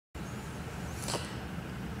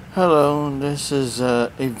Hello, this is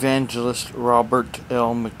Evangelist Robert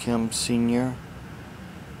L. McKim Sr.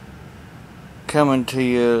 coming to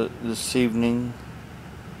you this evening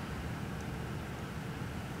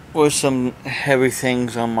with some heavy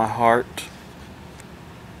things on my heart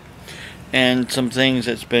and some things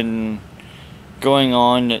that's been going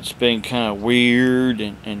on that's been kind of weird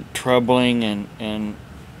and troubling, and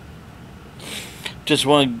just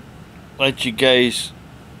want to let you guys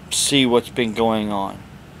see what's been going on.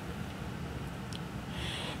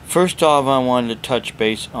 First off, I wanted to touch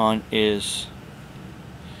base on is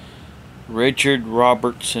Richard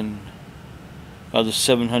Robertson of the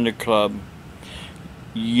 700 Club.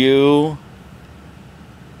 You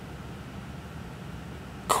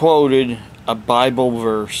quoted a Bible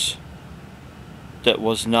verse that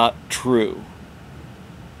was not true.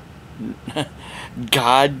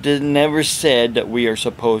 God never said that we are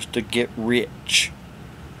supposed to get rich.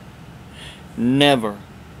 Never.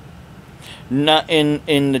 Not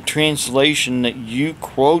in the translation that you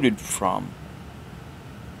quoted from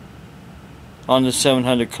on the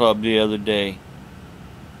 700 Club the other day.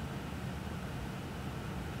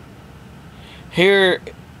 Here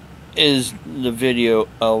is the video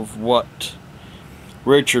of what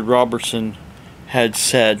Richard Robertson had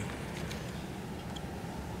said.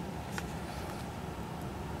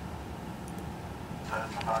 Says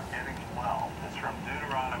about getting wealth. It's from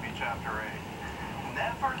Deuteronomy chapter 8.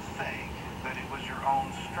 Never think that it was your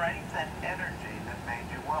own strength and energy that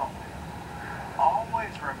made you wealthy. Always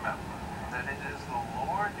remember that it is the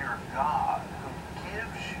Lord your God who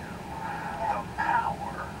gives you the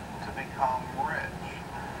power to become rich.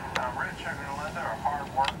 Now, rich and Linda are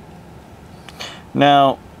hard work.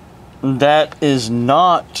 Now, that is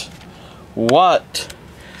not what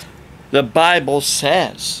the Bible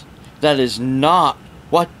says. That is not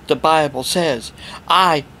what the Bible says.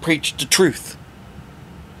 I preach the truth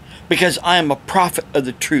because I am a prophet of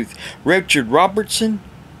the truth. Richard Robertson,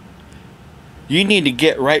 you need to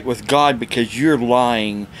get right with God because you're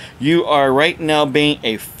lying. You are right now being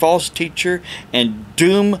a false teacher and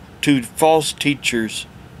doomed to false teachers.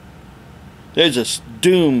 There's a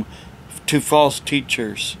doom to false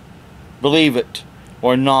teachers. Believe it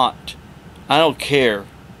or not. I don't care.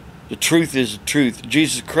 The truth is the truth.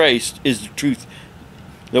 Jesus Christ is the truth,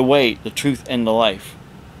 the way, the truth, and the life.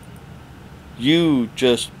 You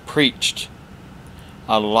just preached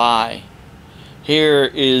a lie. Here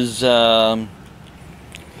is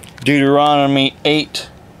Deuteronomy 8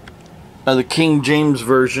 of the King James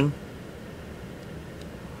Version.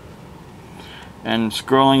 And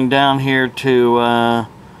scrolling down here to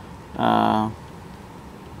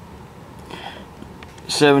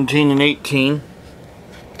 17 and 18.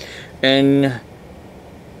 And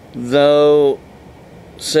thou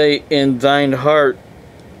say in thine heart,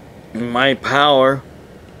 my power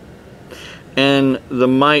and the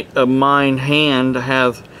might of mine hand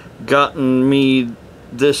hath gotten me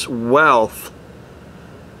this wealth.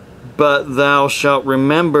 But thou shalt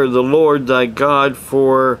remember the Lord thy God,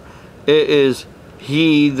 for it is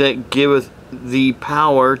he that giveth thee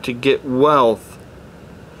power to get wealth,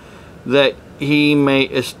 that he may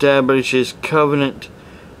establish his covenant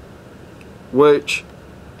which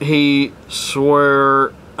he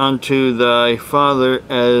swore unto thy father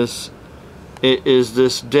as it is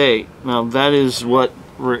this day. Now that is what,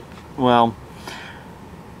 well,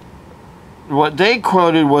 what they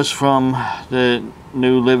quoted was from the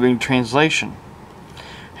New Living Translation.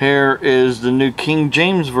 Here is the New King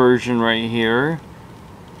James Version right here.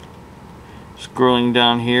 Scrolling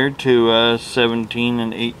down here to 17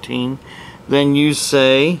 and 18. Then you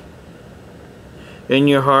say in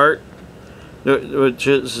your heart, which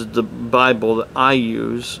is the Bible that I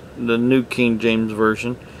use, the New King James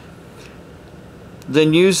Version.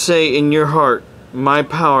 Then you say in your heart, my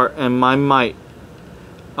power and my might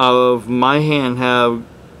of my hand have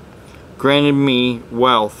granted me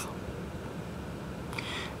wealth.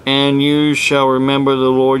 And you shall remember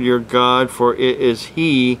the Lord your God, for it is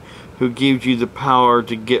he who gives you the power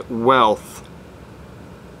to get wealth,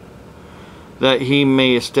 that he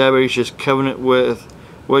may establish his covenant with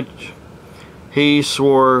which he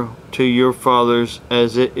swore to your fathers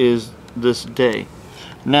as it is this day.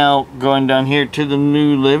 Now, going down here to the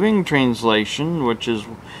New Living Translation, which is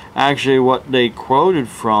actually what they quoted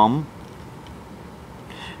from,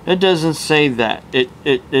 it doesn't say that.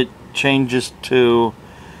 It changes to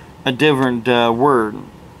a different word.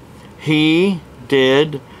 He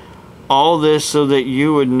did all this so that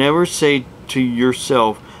you would never say to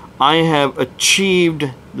yourself, I have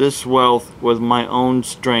achieved this wealth with my own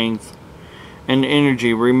strength and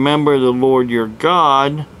energy. Remember the Lord your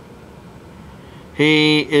God.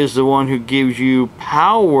 He is the one who gives you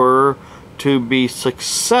power to be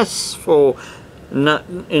successful. Not,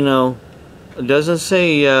 you know, it doesn't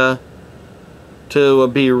say to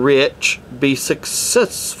be rich, be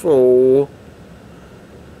successful.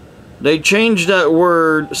 They changed that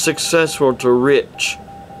word successful to rich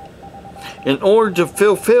in order to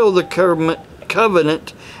fulfill the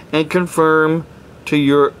covenant and confirm to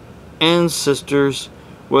your ancestors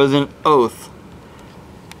with an oath.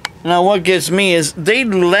 Now what gets me is they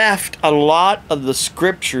left a lot of the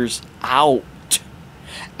scriptures out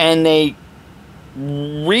and they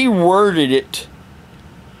reworded it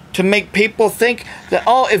to make people think that,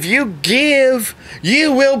 oh, if you give,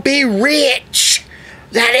 you will be rich.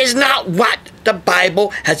 That is not what the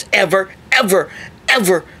Bible has ever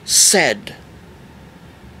said.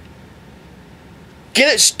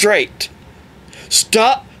 Get it straight.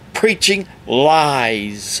 Stop preaching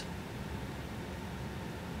lies.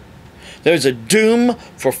 There's a doom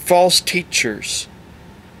for false teachers.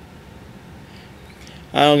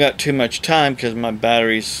 I don't got too much time because my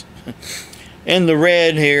battery's in the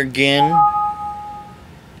red here again.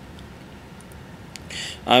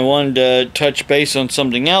 I wanted to touch base on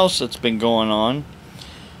something else that's been going on.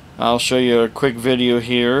 I'll show you a quick video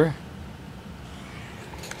here.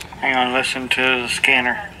 Hang on, listen to the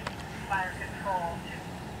scanner. Fire control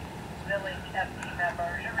to village FD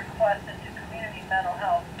members. You're requested to community mental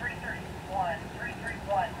health 331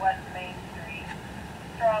 West Main Street.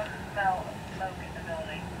 Strong smell of smoke in the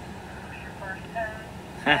building. Who's your first turn?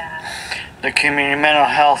 The community mental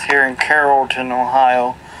health here in Carrollton,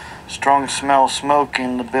 Ohio. Strong smell of smoke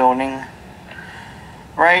in the building.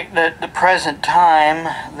 Right at the present time,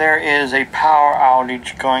 there is a power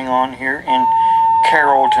outage going on here in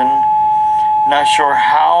Carrollton. Not sure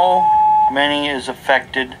how many is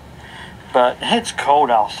affected, but it's cold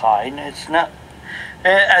outside. It's not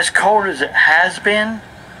as cold as it has been.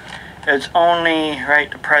 It's only right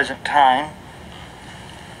at the present time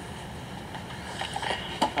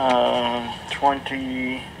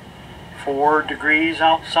 24 degrees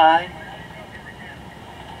outside.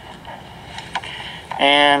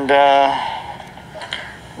 And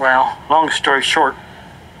well, long story short,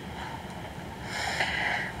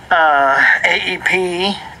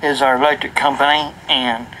 AEP is our electric company,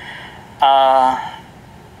 and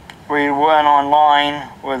we went online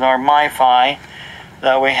with our MiFi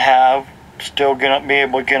that we have, still be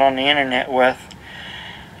able to get on the internet with,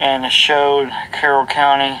 and it showed Carroll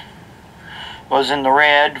County was in the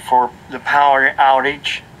red for the power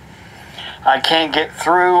outage. I can't get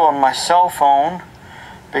through on my cell phone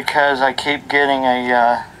because I keep getting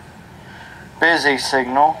a busy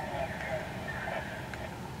signal.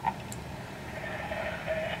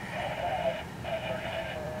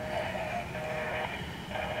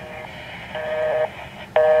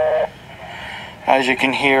 As you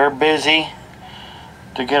can hear, busy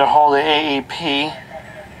to get a hold of AEP.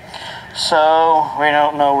 So we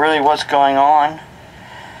don't know really what's going on.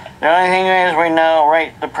 The only thing is, we know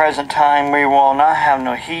right at the present time we will not have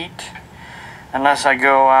no heat unless I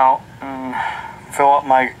go out and fill up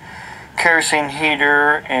my kerosene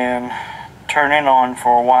heater and turn it on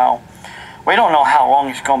for a while. We don't know how long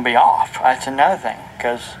it's going to be off. That's another thing,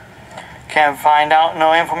 because can't find out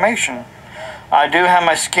no information. I do have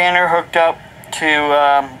my scanner hooked up to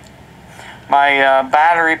my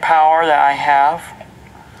battery power that I have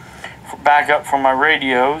for backup for my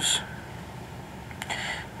radios.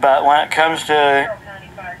 But when it comes to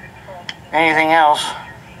anything else,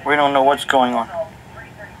 we don't know what's going on.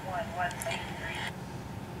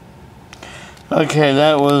 Okay,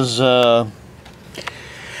 that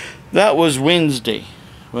was Wednesday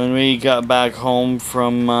when we got back home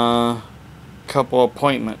from a couple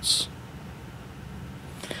appointments.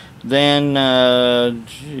 Then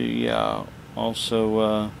yeah,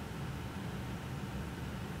 also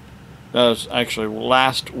that was actually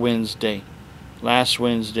last Wednesday,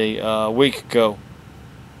 a week ago.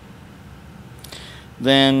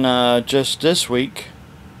 Then just this week,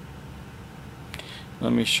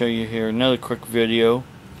 let me show you here another quick video.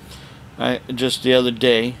 Just the other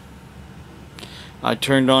day, I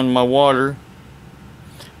turned on my water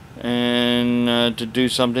and to do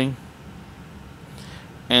something,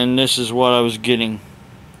 and this is what I was getting.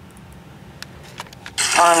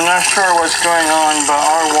 I'm not sure what's going on, but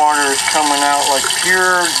our water is coming out like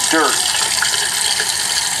pure dirt.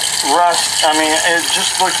 Rust, I mean, it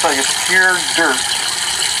just looks like it's pure dirt.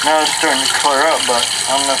 Now it's starting to clear up, but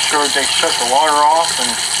I'm not sure if they shut the water off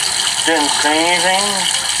and didn't say anything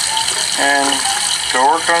and go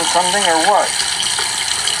work on something or what.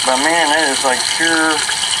 But man, it is like pure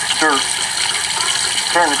dirt. It's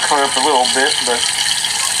starting to clear up a little bit, but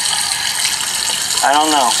I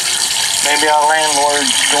don't know. Maybe our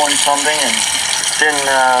landlord's doing something and didn't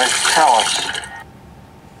tell us.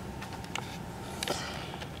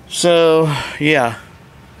 So, yeah.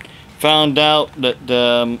 Found out that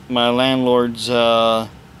my landlord's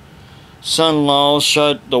son-in-law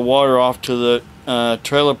shut the water off to the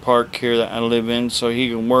trailer park here that I live in so he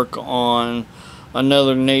can work on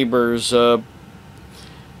another neighbor's leak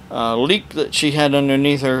that she had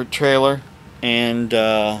underneath her trailer and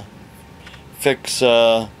fix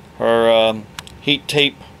her heat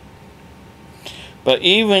tape. But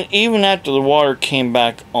even after the water came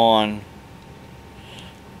back on,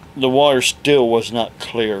 the water still was not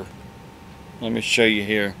clear. Let me show you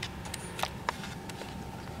here.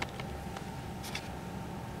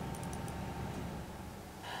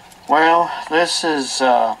 Well, this is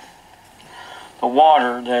the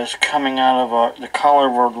water that's coming out of the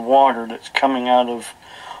color of the water that's coming out of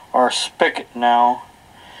our spigot now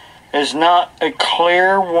is not a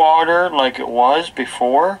clear water like it was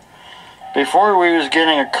before. Before we was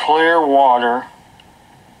getting a clear water,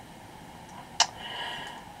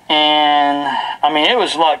 and I mean it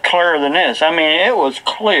was a lot clearer than this. I mean it was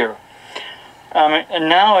clear. I mean, and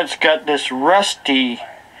now it's got this rusty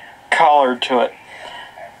color to it.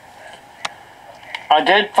 I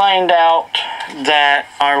did find out that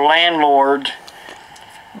our landlord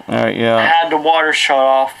had the water shut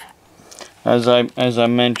off. As I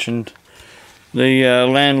mentioned, the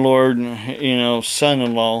landlord,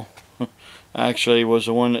 son-in-law, actually was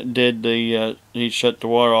the one that did he shut the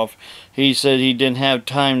water off. He said he didn't have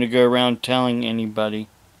time to go around telling anybody.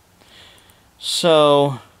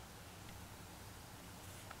 So,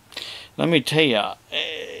 let me tell you,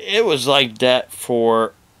 it was like that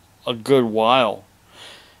for a good while.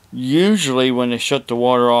 Usually when they shut the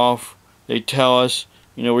water off, they tell us,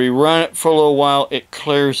 we run it for a little while, it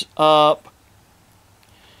clears up.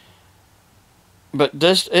 But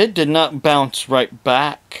it did not bounce right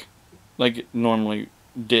back like it normally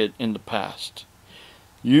did in the past.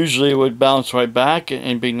 Usually it would bounce right back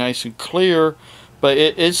and be nice and clear, but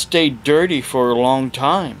it stayed dirty for a long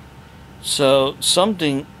time. So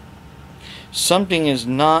something is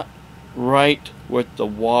not right with the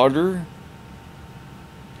water.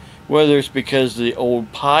 Whether it's because of the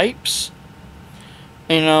old pipes,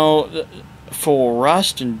 full of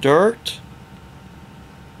rust and dirt,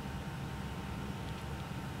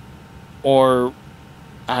 or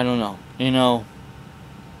I don't know,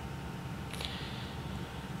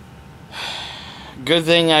 Good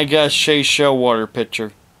thing I got a Seychelles water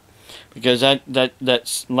pitcher, because that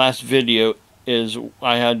last video is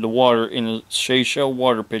I had the water in a Seychelles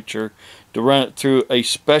water pitcher to run it through a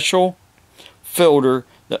special filter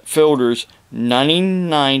that filters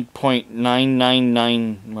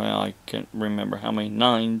 99.999, well, I can't remember how many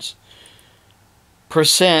nines,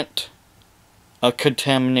 % of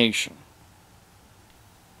contamination.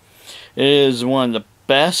 It is one of the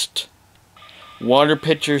best water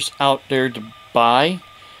pitchers out there to buy.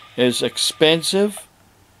 It's expensive.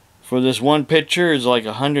 For this one pitcher is like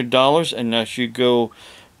 $100, unless you go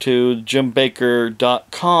to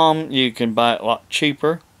jimbaker.com, you can buy it a lot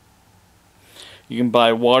cheaper. You can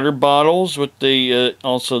buy water bottles with the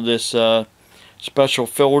also this special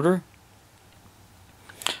filter.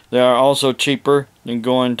 They are also cheaper than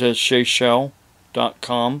going to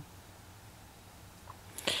Seychelles.com.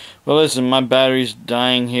 Well, listen, my battery's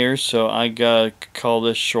dying here, so I gotta call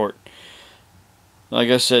this short. Like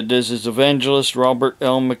I said, this is Evangelist Robert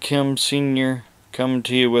L. McKim Sr. coming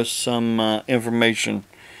to you with some information.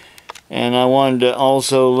 And I wanted to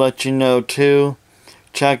also let you know, too,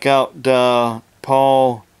 check out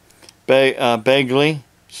Paul Begley's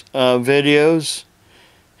videos.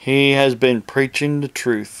 He has been preaching the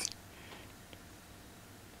truth.